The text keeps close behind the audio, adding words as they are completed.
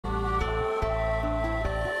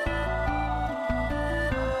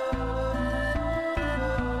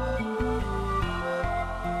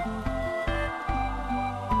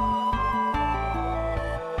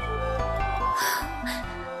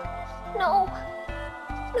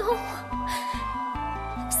No.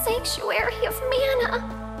 Sanctuary of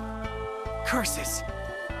mana. Curses!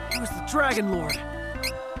 It was the Dragon Lord.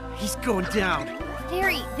 He's going down.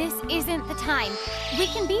 Fairy, this isn't the time. We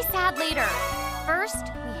can be sad later. First,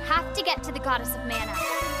 we have to get to the Goddess of Mana.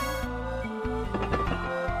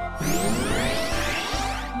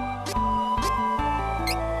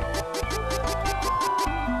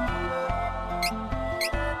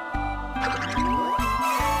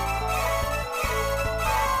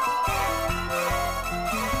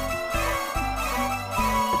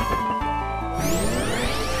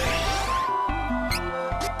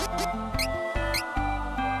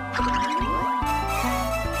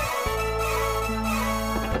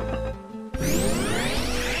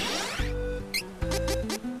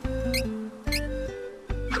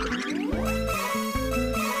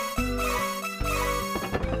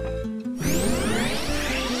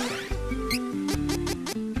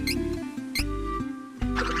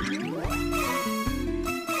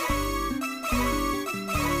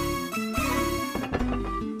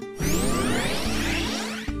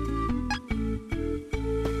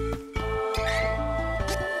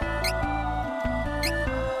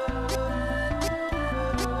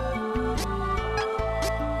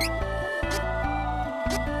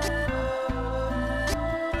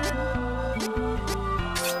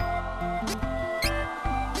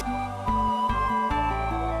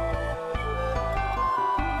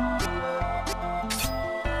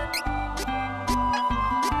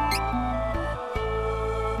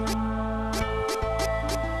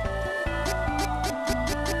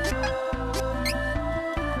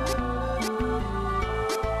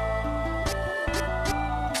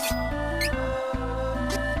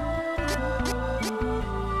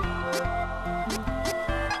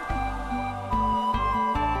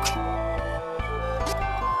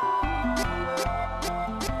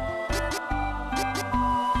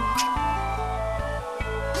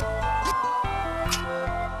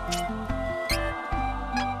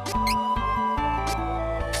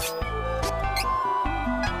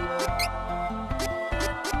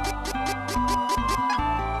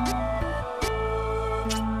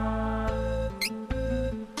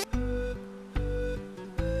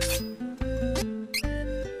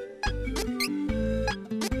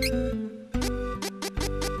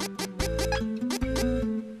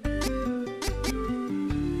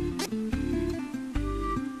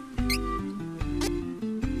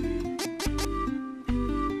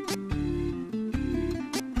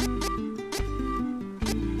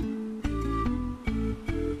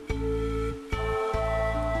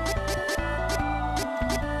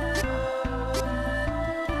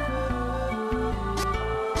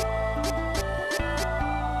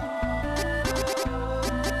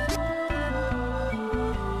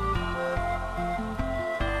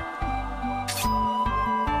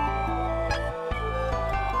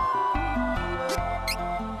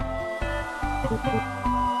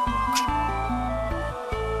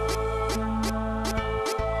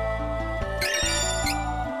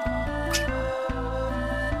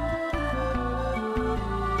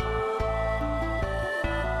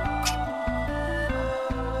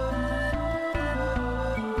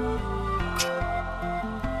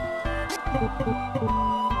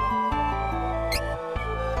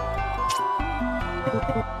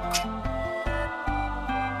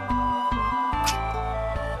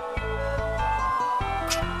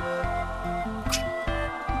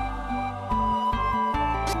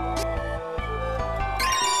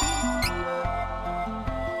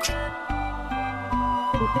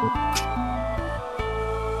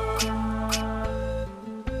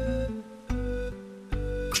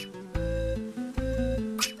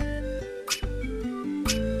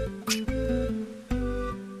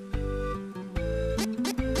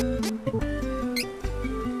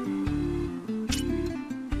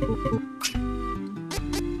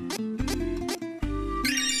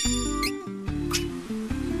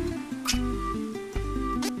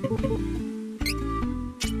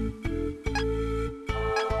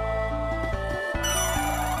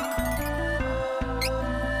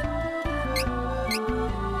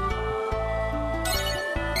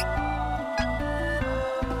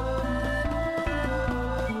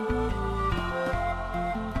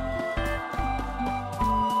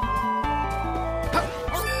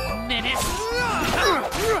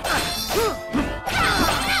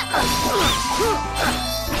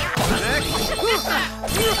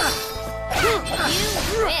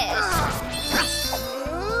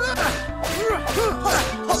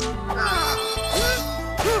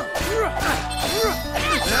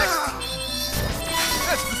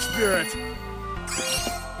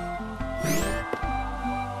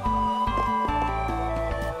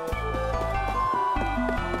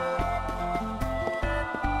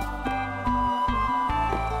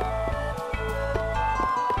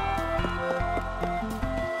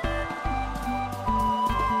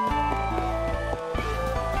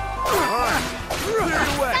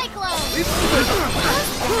 We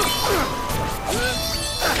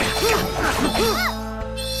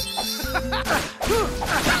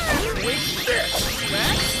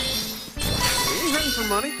ain't hurting for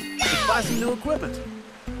money. Let's buy some new equipment.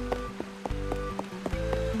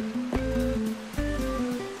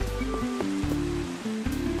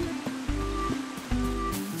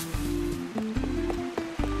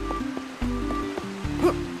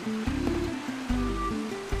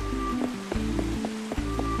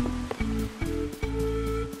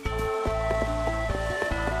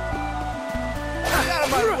 Get out of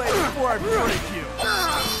my way before I break you!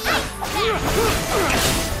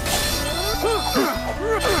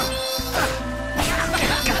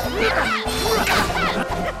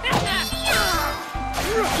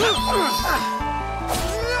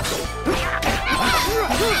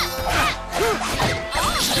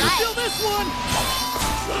 Steal this one!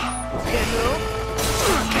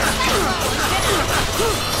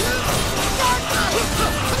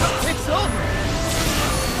 It's over!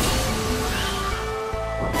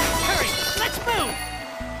 Hurry! Let's move!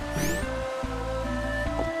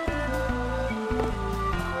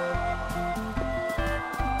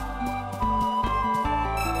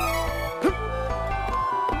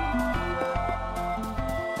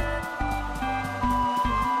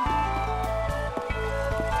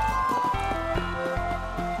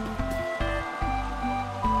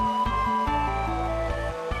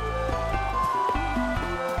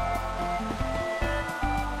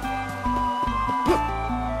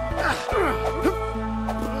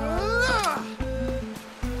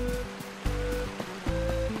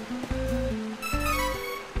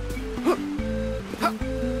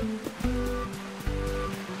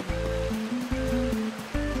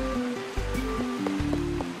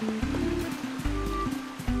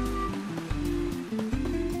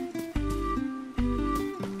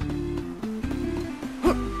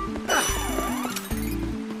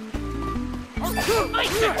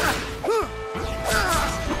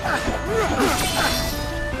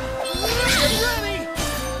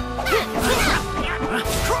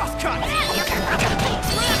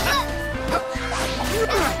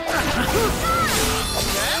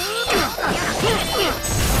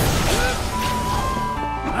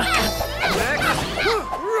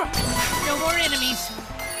 No more enemies.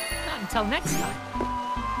 Not until next time.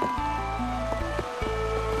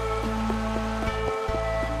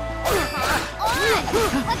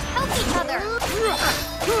 Let's help each other!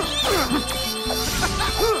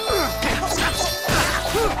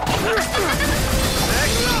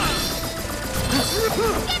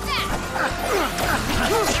 Get that!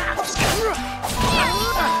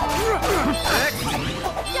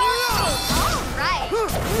 All right!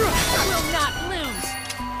 Will not lose.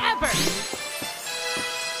 Ever.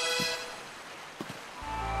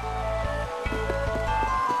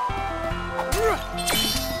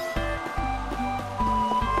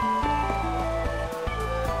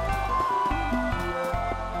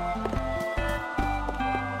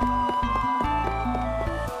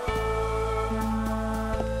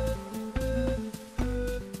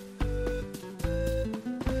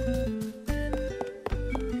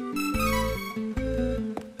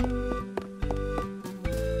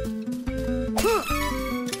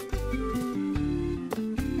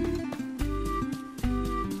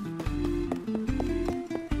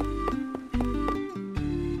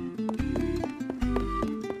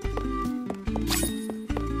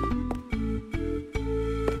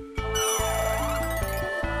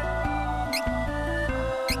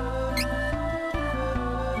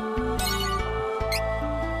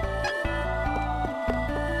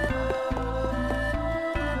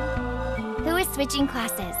 Who is switching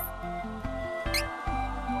classes?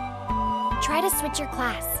 Try to switch your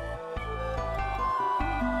class.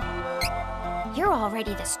 You're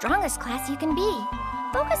already the strongest class you can be.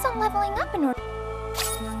 Focus on leveling up in order.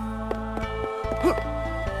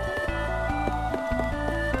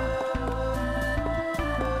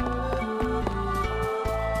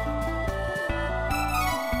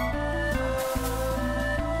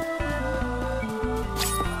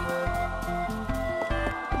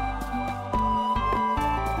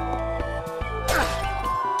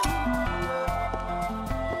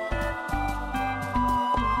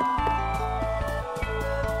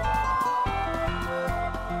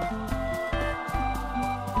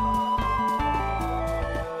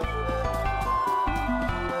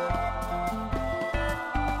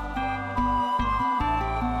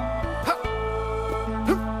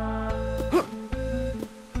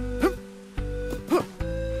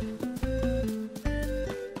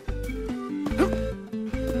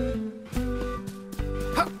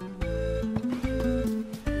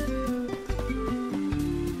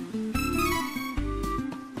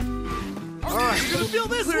 feel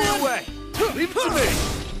this Clear one? your way. Leave it to me.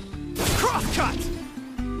 Crosscut!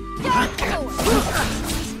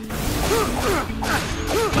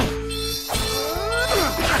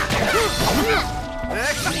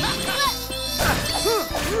 Next.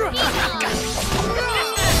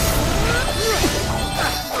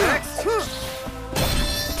 Next.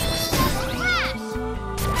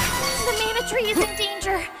 The mana tree is in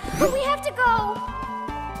danger. We have to go.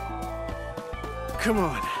 Come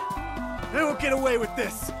on. I won't get away with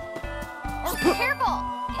this. Oh, careful!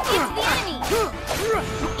 It's the enemy!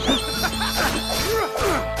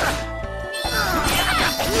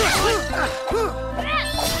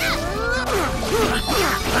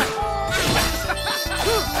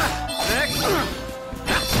 Next.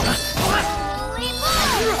 Holy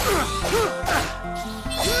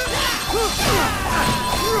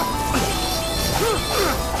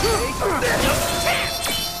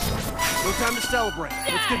No time to celebrate.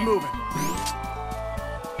 Let's get moving.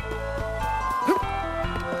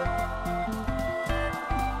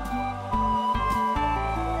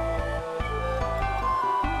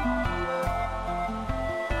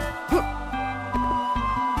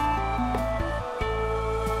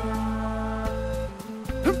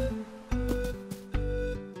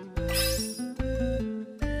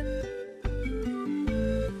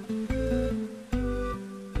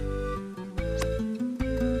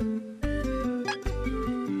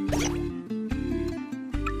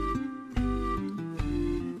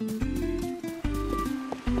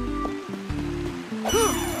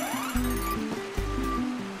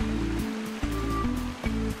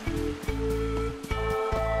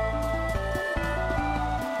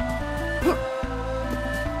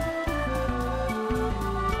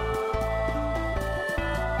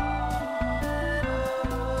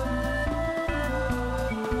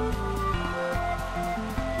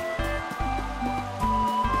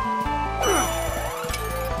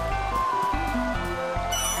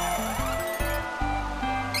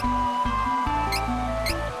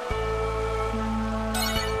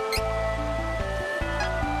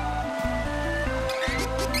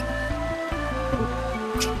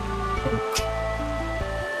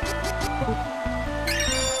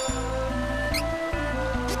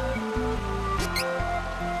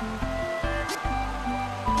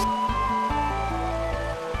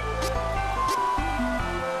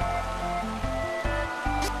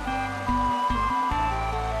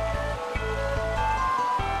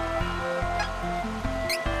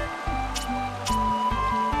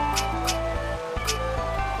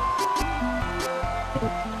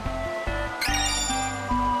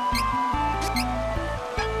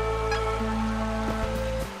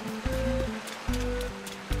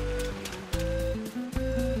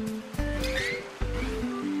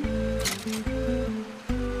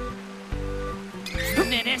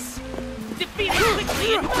 Menace! Defeat it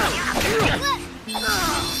quickly and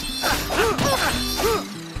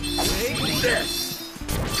Take this.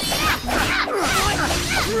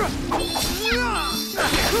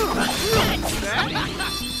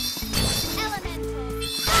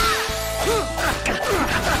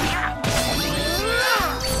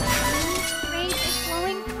 Rage is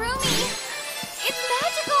flowing through me! It's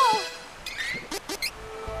magical!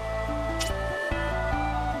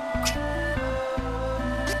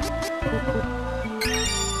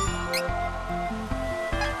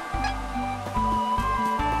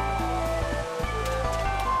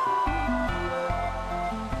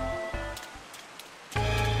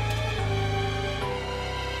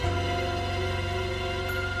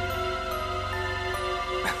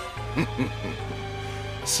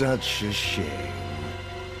 Such a shame.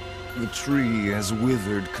 The tree has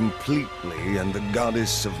withered completely, and the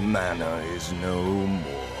goddess of mana is no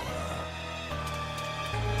more.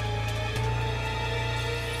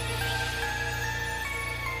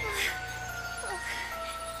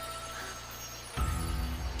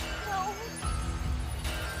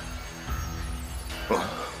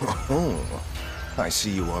 Oh, I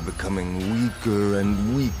see you are becoming weaker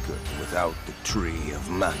and weaker without the tree of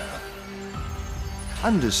mana.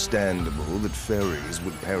 Understandable that fairies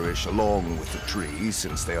would perish along with the tree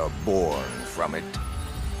since they are born from it.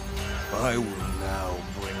 I will now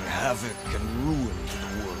bring havoc and ruin to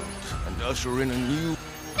the world and usher in a new...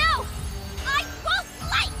 No! I won't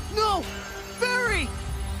like! No! Fairy!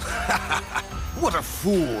 What a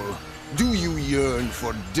fool! Do you yearn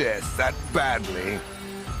for death that badly?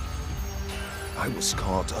 I was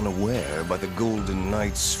caught unaware by the Golden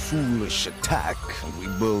Knight's foolish attack, and we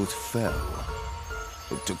both fell.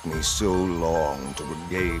 It took me so long to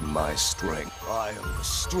regain my strength. I am the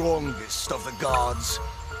strongest of the gods.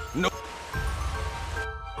 No...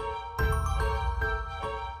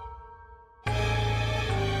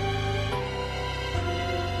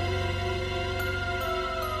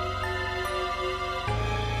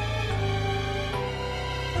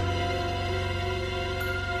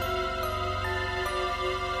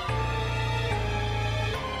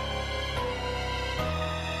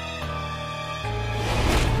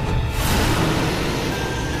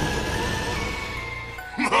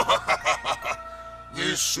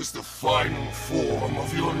 This is the final form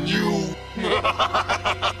of your new...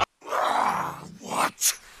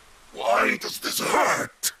 What? Why does this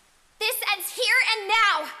hurt? This ends here and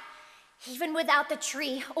now. Even without the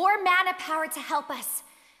tree or mana power to help us,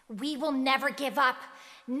 we will never give up.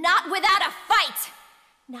 Not without a fight.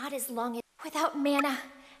 Not as long as without mana,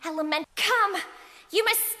 element. Come, you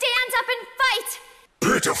must stand up and fight.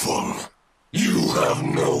 Pitiful. You have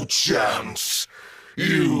no chance.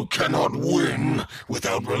 You cannot win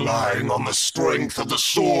without relying on the strength of the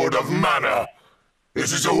Sword of Mana. It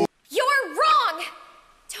is all... You're wrong.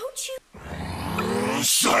 Don't you...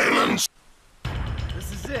 Silence!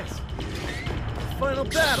 This is it. The final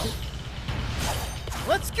battle.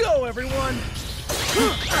 Let's go, everyone!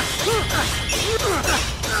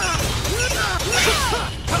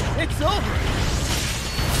 It's over!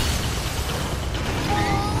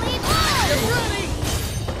 Holy Get balls! ready!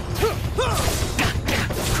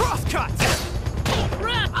 Crosscut!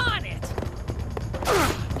 Run on it!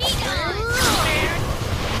 Be gone!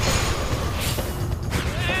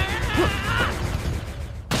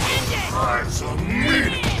 That's a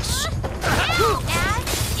meaningless! As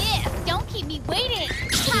if! Don't keep me waiting!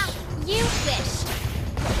 Ha! You wish!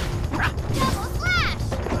 Double slash!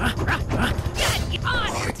 Get on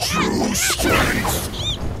My it! true strength!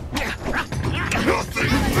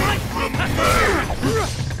 Nothing but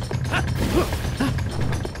remains!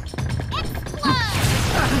 Explode!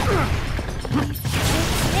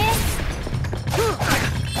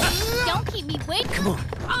 Don't keep me waiting! Come on!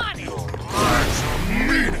 On it! That's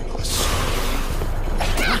meaningless!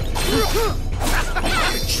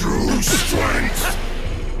 My true strength!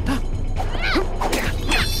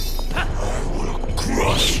 I will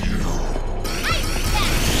crush you!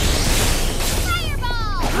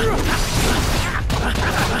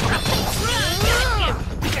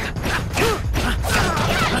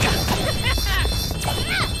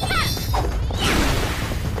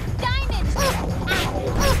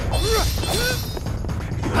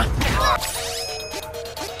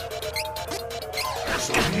 That's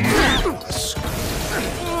meaningless!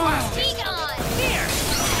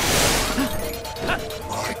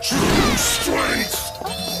 My true strength!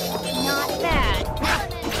 Not bad.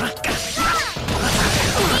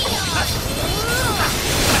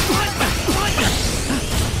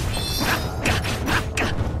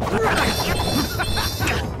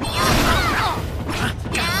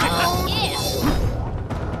 Now is.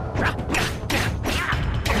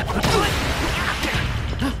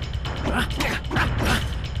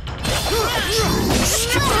 True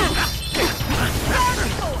strength!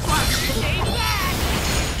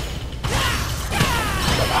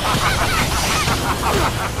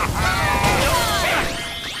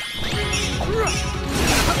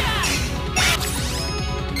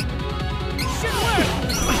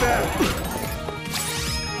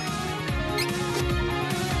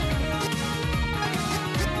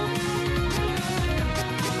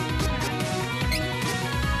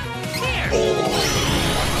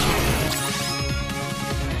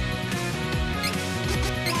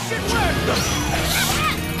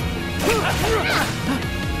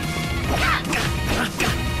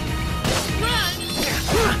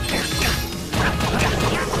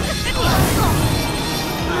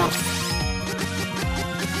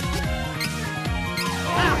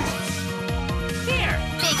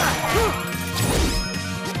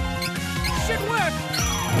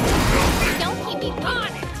 Don't keep me on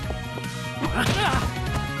it.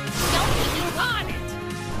 Don't keep me on it.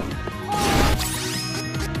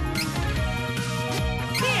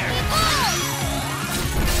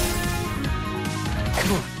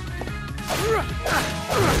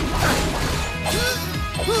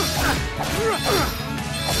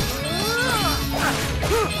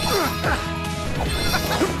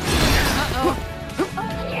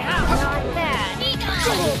 Not bad. Be gone.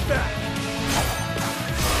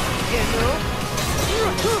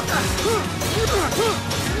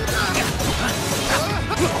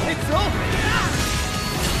 It's over!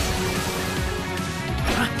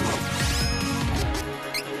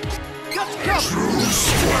 Got covered! True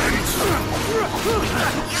strength!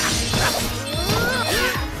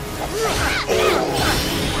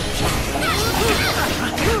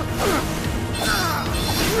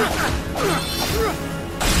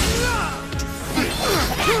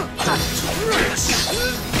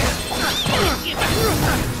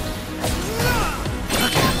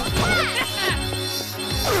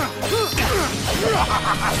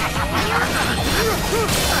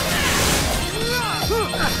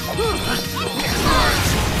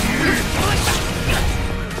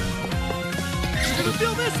 You're gonna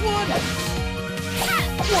feel this one!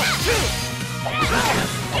 1, 2!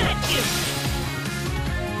 Got you!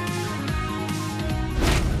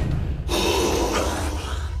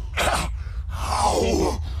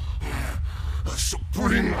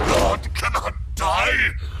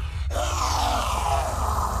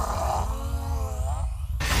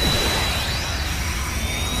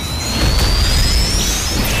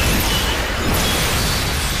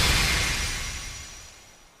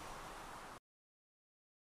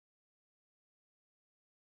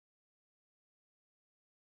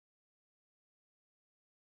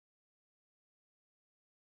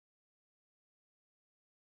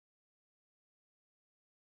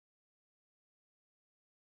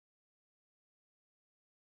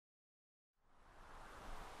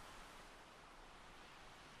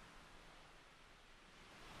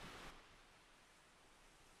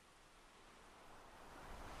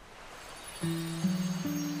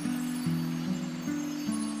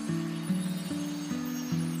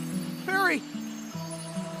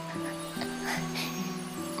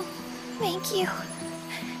 Thank you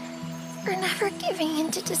for never giving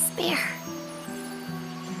in to despair.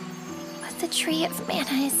 But the tree of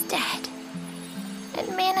mana is dead, and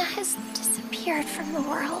mana has disappeared from the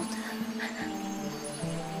world.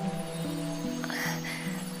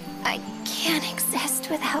 I can't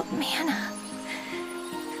exist without mana.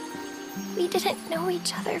 We didn't know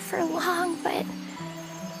each other for long, but...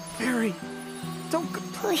 Fairy, don't go.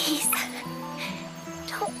 Please,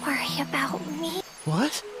 don't worry about me.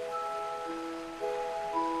 What?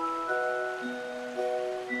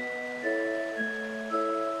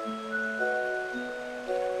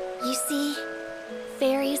 You see,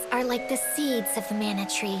 fairies are like the seeds of the mana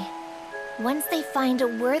tree. Once they find a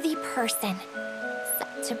worthy person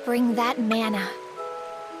to bring that mana,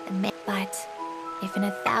 but if in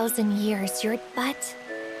 1,000 years you're... But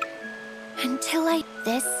until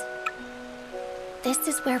this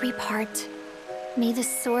is where we part. May the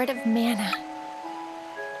sword of mana,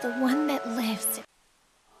 the one that lives...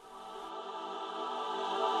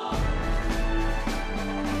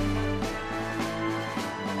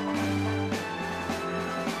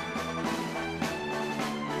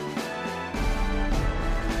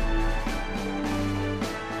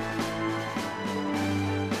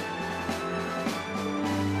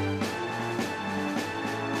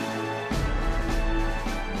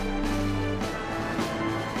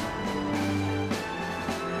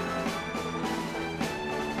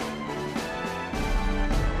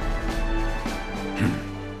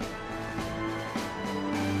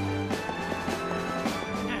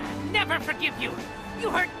 Never forgive you! You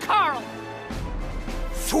hurt Carl!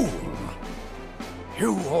 Fool!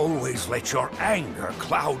 You always let your anger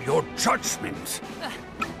cloud your judgment.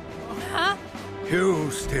 Huh? You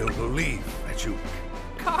still believe that you...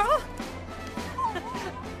 Carl?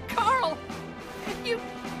 Carl!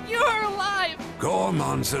 You're alive!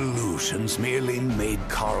 Gormon's illusions merely made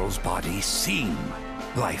Carl's body seem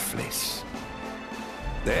lifeless.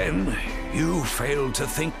 Then you failed to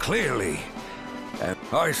think clearly. And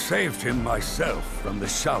I saved him myself from the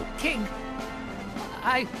shout. King,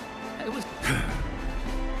 I was...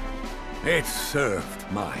 It served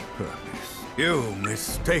my purpose. You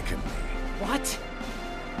mistaken me. What?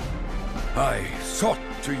 I sought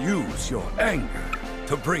to use your anger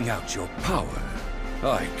to bring out your power.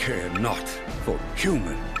 I care not for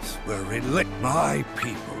humans were my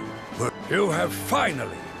people. You have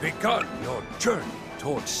finally begun your journey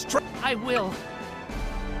towards strength. I will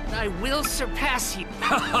surpass you.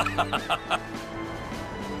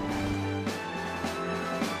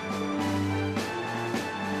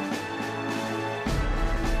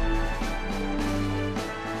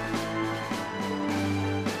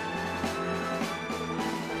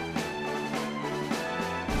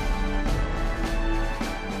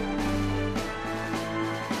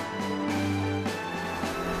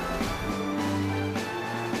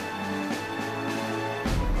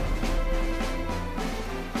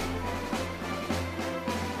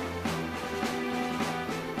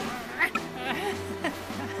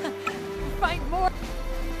 Find more.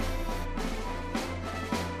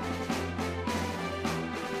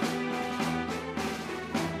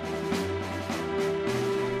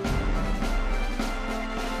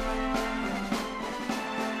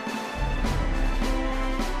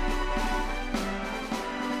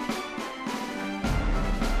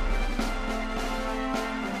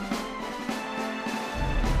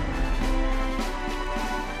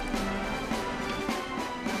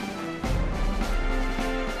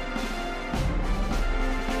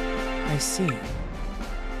 I see.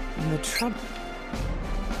 And the trouble...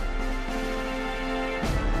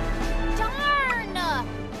 Darn!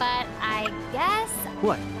 But I guess...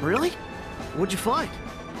 What? Really? What'd you find?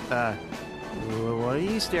 What are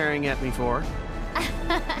you staring at me for?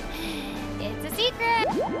 It's a secret!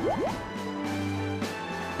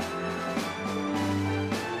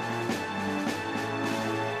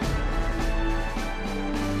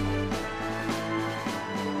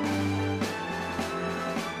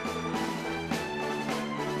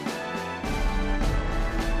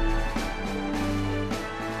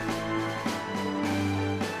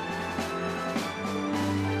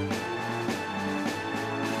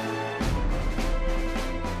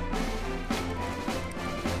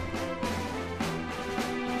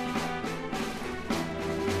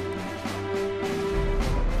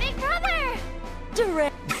 Big brother!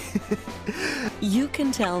 Direct. You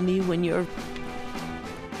can tell me when you're...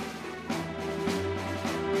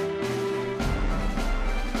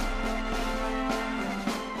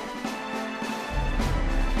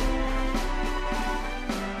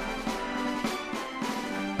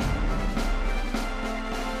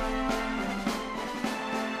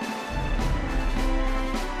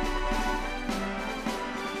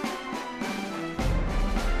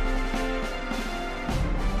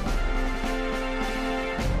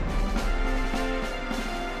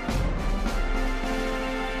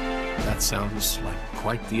 That sounds like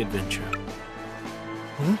quite the adventure.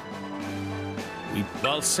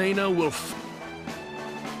 Balsena will...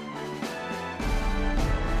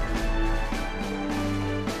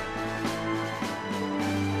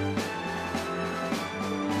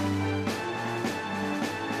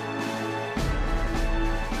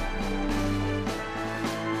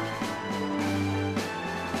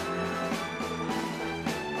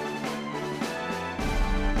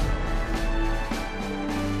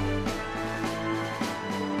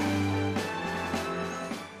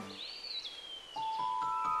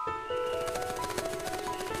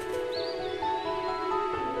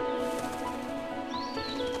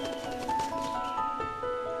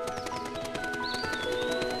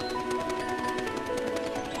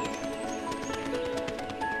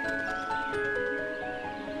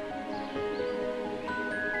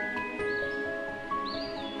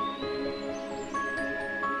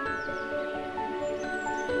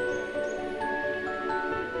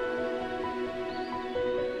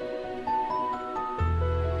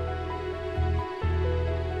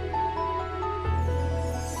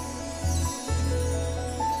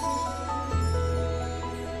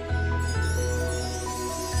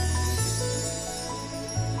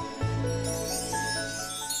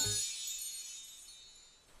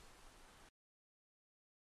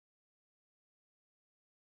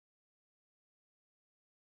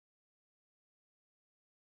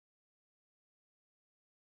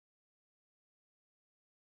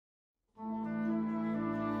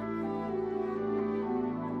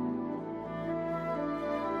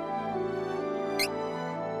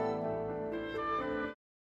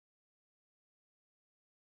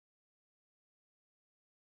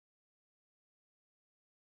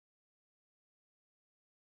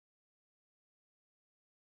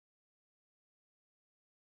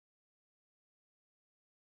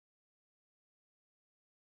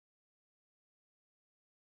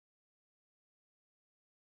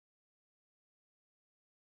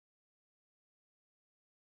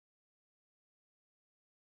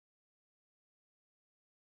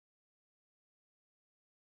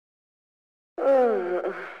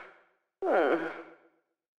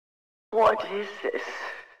 What is this?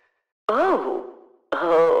 Oh,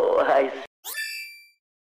 I